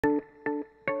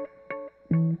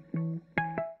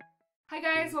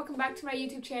guys, welcome back to my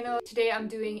YouTube channel. Today I'm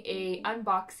doing a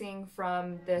unboxing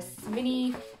from this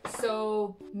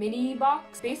Miniso mini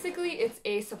box. Basically it's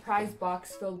a surprise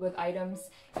box filled with items.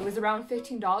 It was around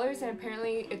 $15 and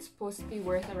apparently it's supposed to be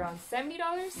worth around $70.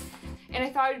 And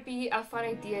I thought it'd be a fun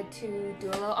idea to do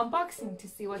a little unboxing to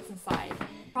see what's inside.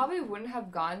 Probably wouldn't have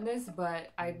gotten this,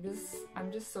 but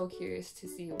I'm just so curious to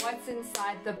see what's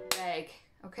inside the bag.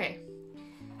 Okay.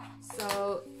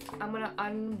 So I'm gonna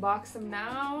unbox them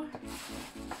now.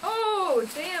 Oh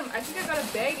damn! I think I got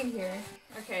a bag in here.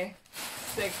 Okay,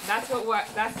 sick. That's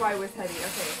why it was heavy.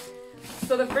 Okay.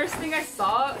 So the first thing I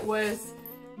saw was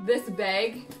this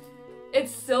bag.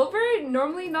 It's silver.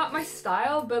 Normally not my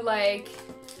style, but like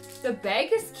the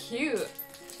bag is cute.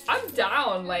 I'm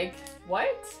down. Like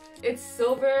what? It's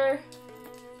silver.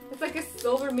 It's like a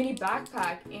silver mini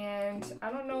backpack, and I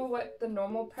don't know what the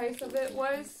normal price of it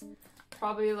was.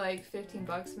 Probably like 15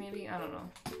 bucks maybe, I don't know.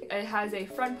 It has a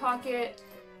front pocket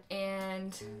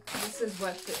and this is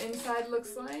what the inside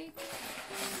looks like.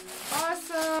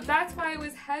 Awesome! That's why it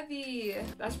was heavy.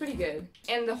 That's pretty good.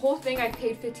 And the whole thing I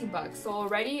paid 15 bucks. So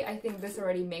already, I think this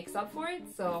already makes up for it.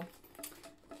 So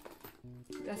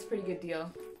that's a pretty good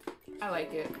deal. I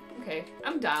like it. Okay,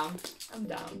 I'm down. I'm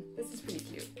down. This is pretty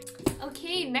cute.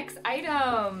 Okay, next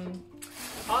item.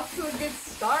 Off to a good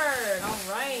start. All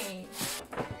right.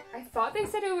 I thought they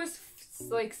said it was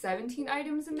like 17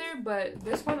 items in there, but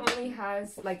this one only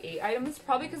has like 8 items,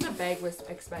 probably because the bag was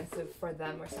expensive for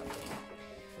them or something.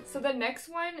 So the next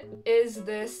one is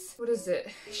this, what is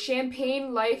it?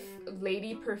 Champagne Life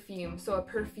Lady Perfume. So a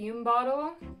perfume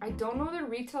bottle. I don't know the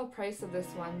retail price of this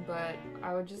one, but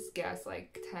I would just guess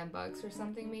like 10 bucks or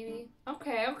something maybe.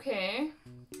 Okay.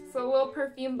 So a little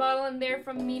perfume bottle in there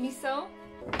from Miniso.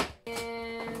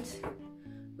 And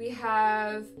we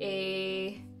have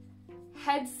a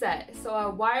headset, so a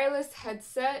wireless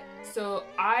headset. So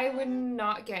I would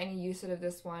not get any use out of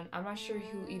this one. I'm not sure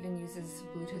who even uses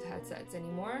Bluetooth headsets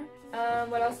anymore.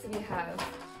 What else do we have?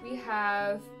 We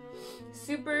have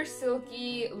super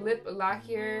silky lip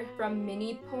lacquer from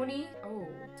Mini Pony. Oh,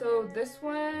 so this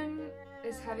one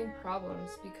is having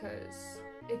problems because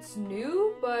it's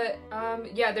new, but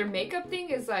yeah, their makeup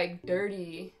thing is like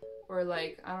dirty, or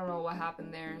like I don't know what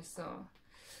happened there. So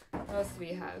what else do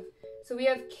we have? So we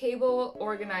have cable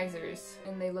organizers,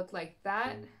 and they look like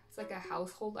that. It's like a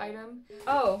household item.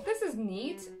 Oh, this is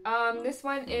neat. This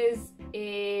one is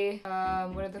a,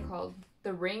 what are they called?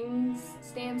 The rings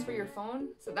stands for your phone.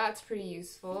 So that's pretty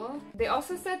useful. They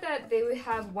also said that they would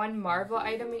have one Marvel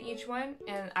item in each one,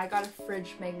 and I got a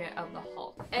fridge magnet of the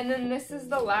Hulk. And then this is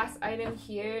the last item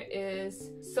here,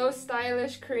 is So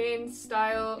Stylish Korean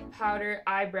Style Powder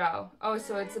Eyebrow. Oh,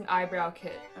 so it's an eyebrow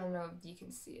kit. I don't know if you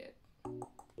can see it.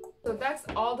 So that's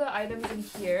all the items in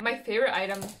here. My favorite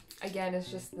item, again, is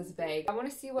just this bag. I want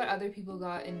to see what other people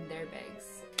got in their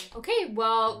bags. Okay,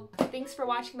 well, thanks for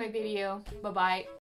watching my video. Bye-bye.